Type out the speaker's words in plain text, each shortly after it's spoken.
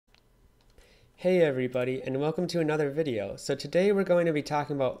Hey everybody, and welcome to another video. So today we're going to be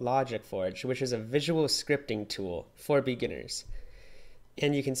talking about Logic Forge, which is a visual scripting tool for beginners.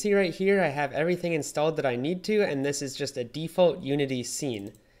 And you can see right here I have everything installed that I need to, and this is just a default Unity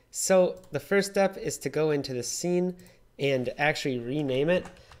scene. So the first step is to go into the scene and actually rename it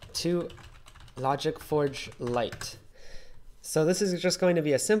to Logic Forge Light. So this is just going to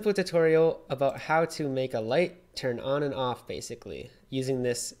be a simple tutorial about how to make a light turn on and off basically using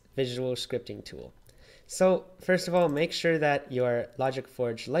this visual scripting tool. So first of all, make sure that your Logic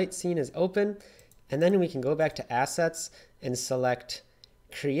Forge light scene is open, and then we can go back to assets and select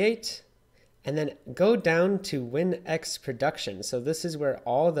create, and then go down to WinX production. So this is where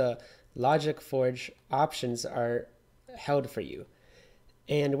all the Logic Forge options are held for you.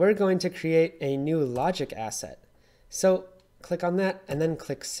 And we're going to create a new logic asset. So click on that and then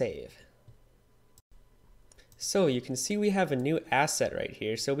click save. So you can see we have a new asset right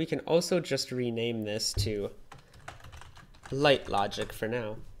here, so we can also just rename this to Light Logic for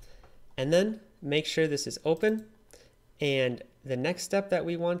now. And then make sure this is open, and the next step that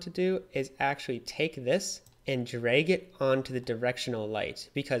we want to do is actually take this and drag it onto the directional light,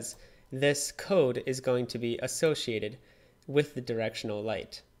 because this code is going to be associated with the directional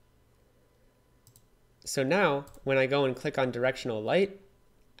light. So now when I go and click on directional light,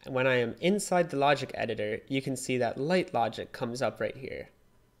 when I am inside the logic editor, you can see that light logic comes up right here.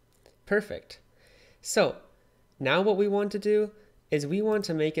 Perfect. So now what we want to do is we want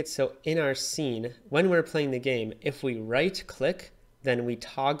to make it so in our scene, when we're playing the game, if we right click, then we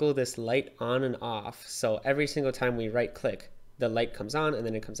toggle this light on and off. So every single time we right click, the light comes on and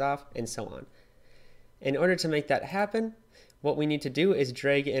then it comes off and so on. In order to make that happen, what we need to do is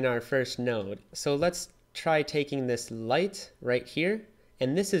drag in our first node. So let's try taking this light right here.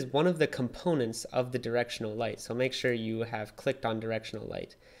 And this is one of the components of the directional light. So make sure you have clicked on directional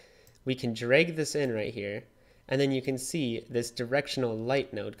light. We can drag this in right here, and then you can see this directional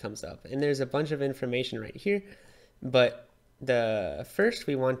light node comes up. And there's a bunch of information right here, but first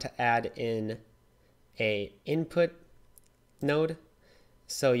we want to add in a input node.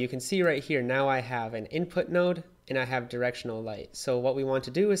 So you can see right here, now I have an input node and I have directional light. So what we want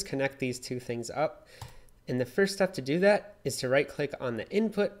to do is connect these two things up. And the first step to do that is to right click on the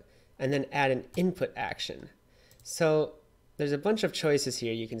input and then add an input action. So there's a bunch of choices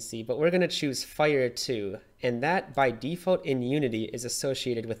here you can see, but we're going to choose Fire 2, and that by default in Unity is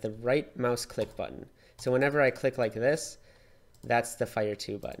associated with the right mouse click button. So whenever I click like this, that's the Fire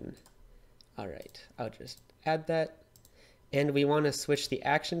 2 button. All right, I'll just add that. And we want to switch the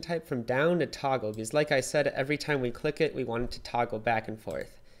action type from down to toggle, because like I said, every time we click it, we want it to toggle back and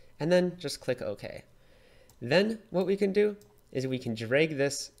forth. And then just click OK. Then what we can do is we can drag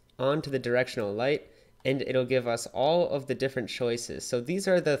this onto the directional light, and it'll give us all of the different choices. So these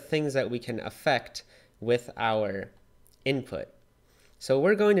are the things that we can affect with our input. So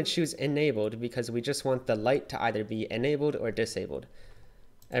we're going to choose enabled because we just want the light to either be enabled or disabled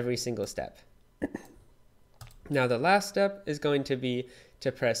every single step. Now the last step is going to be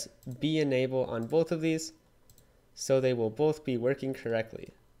to press be enable on both of these so they will both be working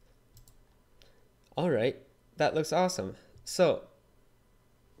correctly. All right. That looks awesome. So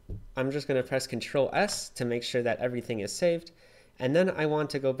I'm just going to press Control S to make sure that everything is saved. And then I want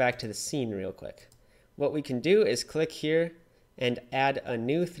to go back to the scene real quick. What we can do is click here and add a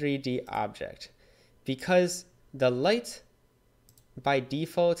new 3D object. Because the light by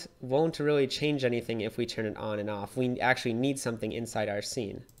default won't really change anything if we turn it on and off. We actually need something inside our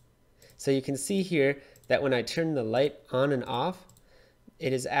scene. So you can see here that when I turn the light on and off,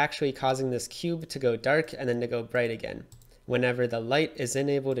 it is actually causing this cube to go dark and then to go bright again whenever the light is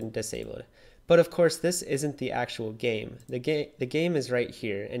enabled and disabled. But of course, this isn't the actual game. The game is right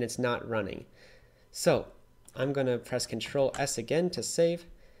here and it's not running. So I'm going to press Control S again to save,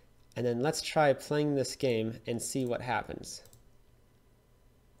 and then let's try playing this game and see what happens.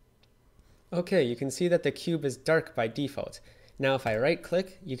 Okay, you can see that the cube is dark by default. Now if I right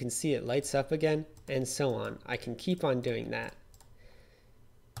click, you can see it lights up again, and so on. I can keep on doing that.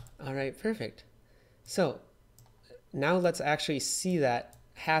 All right, perfect. So now let's actually see that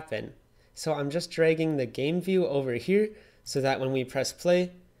happen. So I'm just dragging the game view over here so that when we press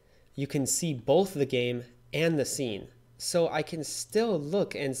play, you can see both the game and the scene. So I can still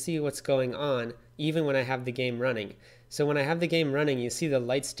look and see what's going on even when I have the game running. So when I have the game running, you see the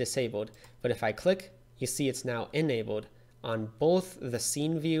lights disabled, but if I click, you see it's now enabled on both the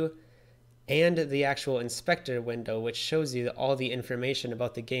scene view and the actual inspector window, which shows you all the information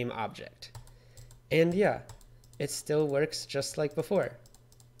about the game object. And yeah, it still works just like before.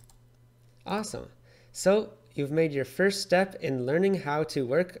 Awesome. So you've made your first step in learning how to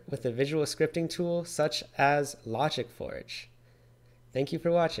work with a visual scripting tool such as Logic Forge. Thank you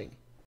for watching.